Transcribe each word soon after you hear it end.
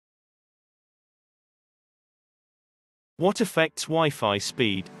What affects Wi-Fi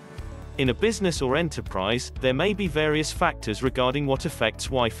speed? In a business or enterprise, there may be various factors regarding what affects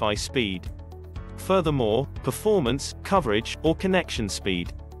Wi-Fi speed. Furthermore, performance, coverage, or connection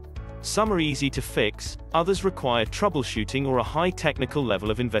speed. Some are easy to fix, others require troubleshooting or a high technical level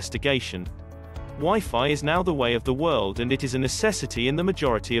of investigation. Wi-Fi is now the way of the world, and it is a necessity in the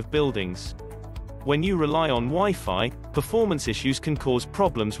majority of buildings. When you rely on Wi-Fi, performance issues can cause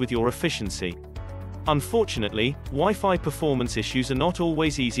problems with your efficiency. Unfortunately, Wi-Fi performance issues are not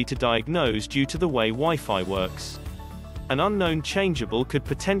always easy to diagnose due to the way Wi-Fi works. An unknown changeable could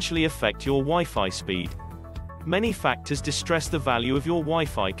potentially affect your Wi-Fi speed. Many factors distress the value of your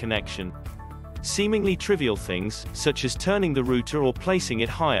Wi-Fi connection. Seemingly trivial things, such as turning the router or placing it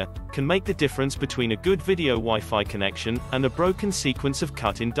higher, can make the difference between a good video Wi-Fi connection and a broken sequence of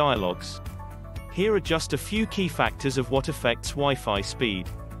cut-in dialogues. Here are just a few key factors of what affects Wi-Fi speed.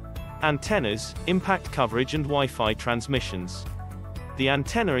 Antennas, impact coverage and Wi-Fi transmissions. The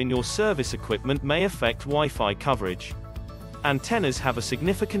antenna in your service equipment may affect Wi-Fi coverage. Antennas have a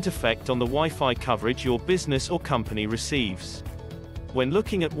significant effect on the Wi-Fi coverage your business or company receives. When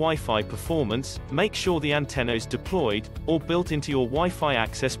looking at Wi-Fi performance, make sure the antenna is deployed, or built into your Wi-Fi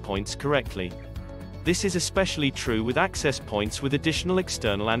access points correctly. This is especially true with access points with additional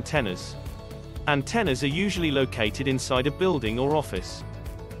external antennas. Antennas are usually located inside a building or office.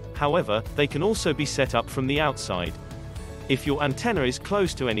 However, they can also be set up from the outside. If your antenna is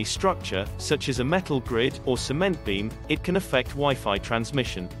close to any structure, such as a metal grid or cement beam, it can affect Wi-Fi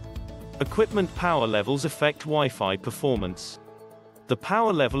transmission. Equipment power levels affect Wi-Fi performance. The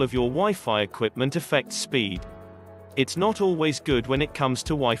power level of your Wi-Fi equipment affects speed. It's not always good when it comes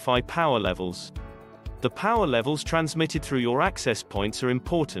to Wi-Fi power levels. The power levels transmitted through your access points are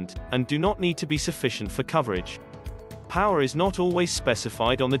important, and do not need to be sufficient for coverage. Power is not always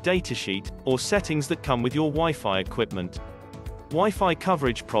specified on the datasheet, or settings that come with your Wi-Fi equipment. Wi-Fi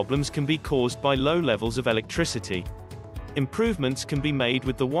coverage problems can be caused by low levels of electricity. Improvements can be made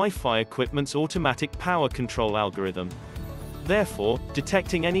with the Wi-Fi equipment's automatic power control algorithm. Therefore,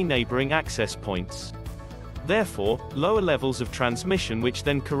 detecting any neighboring access points. Therefore, lower levels of transmission which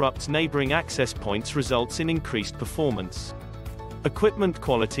then corrupts neighboring access points results in increased performance. Equipment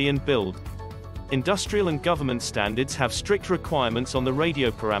quality and build. Industrial and government standards have strict requirements on the radio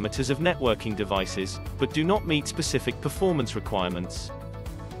parameters of networking devices, but do not meet specific performance requirements.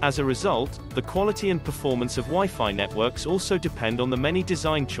 As a result, the quality and performance of Wi-Fi networks also depend on the many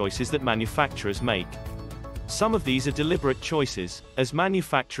design choices that manufacturers make. Some of these are deliberate choices, as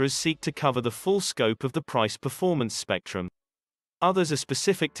manufacturers seek to cover the full scope of the price-performance spectrum. Others are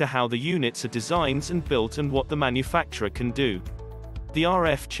specific to how the units are designed and built and what the manufacturer can do. The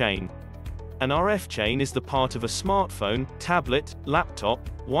RF chain. An RF chain is the part of a smartphone, tablet, laptop,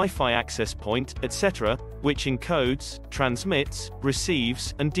 Wi-Fi access point, etc., which encodes, transmits,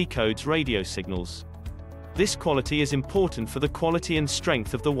 receives, and decodes radio signals. This quality is important for the quality and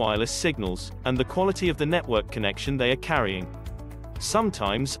strength of the wireless signals, and the quality of the network connection they are carrying.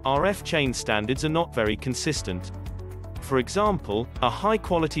 Sometimes, RF chain standards are not very consistent. For example, a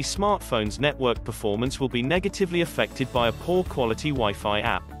high-quality smartphone's network performance will be negatively affected by a poor-quality Wi-Fi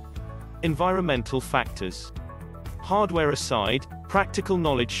app. Environmental factors. Hardware aside, practical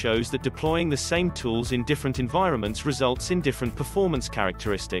knowledge shows that deploying the same tools in different environments results in different performance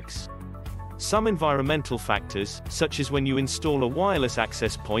characteristics. Some environmental factors, such as when you install a wireless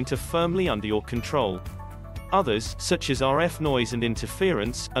access point, are firmly under your control. Others, such as RF noise and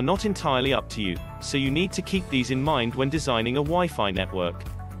interference, are not entirely up to you, so you need to keep these in mind when designing a Wi-Fi network.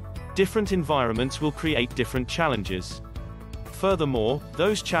 Different environments will create different challenges. Furthermore,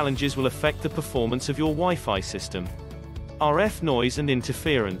 those challenges will affect the performance of your Wi-Fi system. RF noise and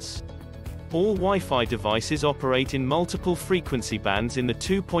interference. All Wi-Fi devices operate in multiple frequency bands in the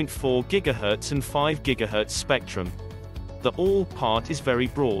 2.4 GHz and 5 GHz spectrum. The all part is very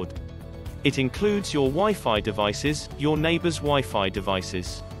broad. It includes your Wi-Fi devices, your neighbor's Wi-Fi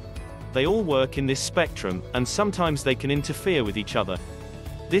devices. They all work in this spectrum, and sometimes they can interfere with each other.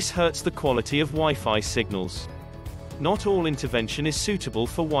 This hurts the quality of Wi-Fi signals. Not all intervention is suitable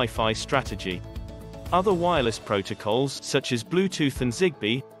for Wi-Fi strategy. Other wireless protocols, such as Bluetooth and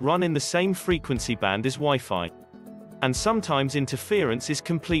Zigbee, run in the same frequency band as Wi-Fi. And sometimes interference is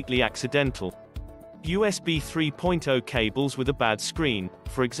completely accidental. USB 3.0 cables with a bad screen,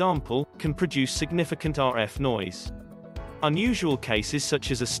 for example, can produce significant RF noise. Unusual cases such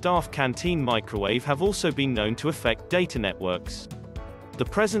as a staff canteen microwave have also been known to affect data networks. The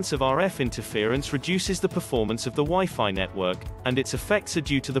presence of RF interference reduces the performance of the Wi-Fi network, and its effects are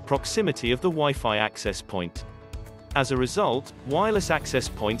due to the proximity of the Wi-Fi access point. As a result, wireless access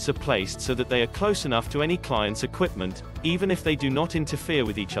points are placed so that they are close enough to any client's equipment, even if they do not interfere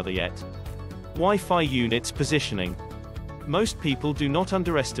with each other yet. Wi-Fi units positioning. Most people do not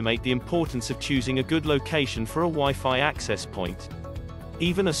underestimate the importance of choosing a good location for a Wi-Fi access point.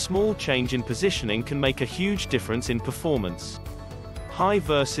 Even a small change in positioning can make a huge difference in performance. High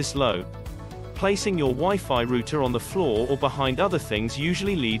versus low. Placing your Wi-Fi router on the floor or behind other things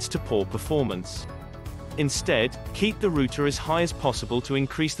usually leads to poor performance. Instead, keep the router as high as possible to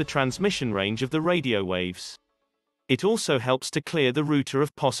increase the transmission range of the radio waves. It also helps to clear the router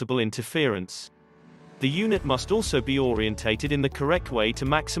of possible interference. The unit must also be orientated in the correct way to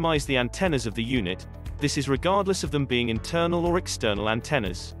maximize the antennas of the unit. This is regardless of them being internal or external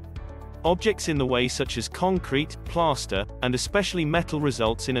antennas. Objects in the way such as concrete, plaster, and especially metal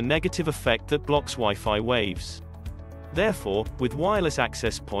results in a negative effect that blocks Wi-Fi waves. Therefore, with wireless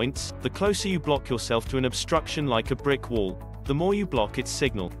access points, the closer you block yourself to an obstruction like a brick wall, the more you block its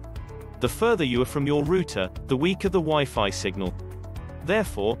signal. The further you are from your router, the weaker the Wi-Fi signal.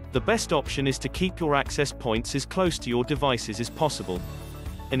 Therefore, the best option is to keep your access points as close to your devices as possible.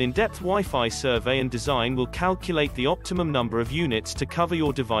 An in-depth Wi-Fi survey and design will calculate the optimum number of units to cover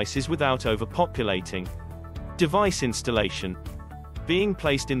your devices without overpopulating. Device installation. Being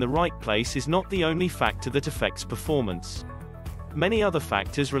placed in the right place is not the only factor that affects performance. Many other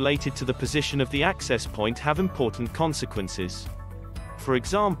factors related to the position of the access point have important consequences. For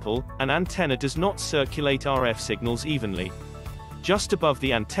example, an antenna does not circulate RF signals evenly. Just above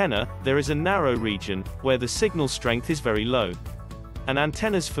the antenna, there is a narrow region, where the signal strength is very low. An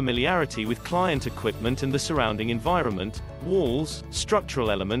antenna's familiarity with client equipment and the surrounding environment, walls,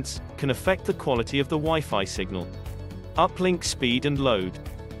 structural elements, can affect the quality of the Wi-Fi signal. Uplink speed and load.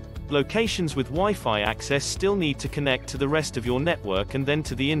 Locations with Wi-Fi access still need to connect to the rest of your network and then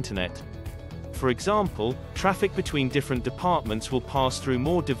to the internet. For example, traffic between different departments will pass through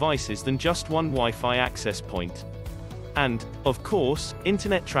more devices than just one Wi-Fi access point. And, of course,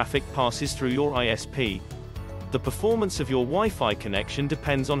 internet traffic passes through your ISP. The performance of your Wi-Fi connection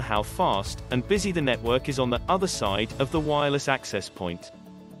depends on how fast and busy the network is on the other side of the wireless access point.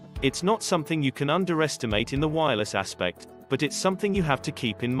 It's not something you can underestimate in the wireless aspect, but it's something you have to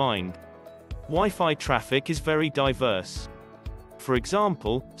keep in mind. Wi-Fi traffic is very diverse. For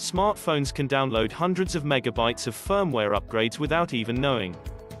example, smartphones can download hundreds of megabytes of firmware upgrades without even knowing.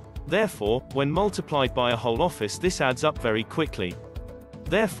 Therefore, when multiplied by a whole office, this adds up very quickly.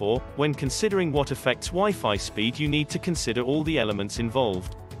 Therefore, when considering what affects Wi-Fi speed, you need to consider all the elements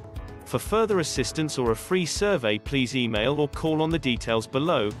involved. For further assistance or a free survey, please email or call on the details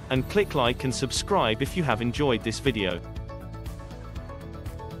below, and click like and subscribe if you have enjoyed this video.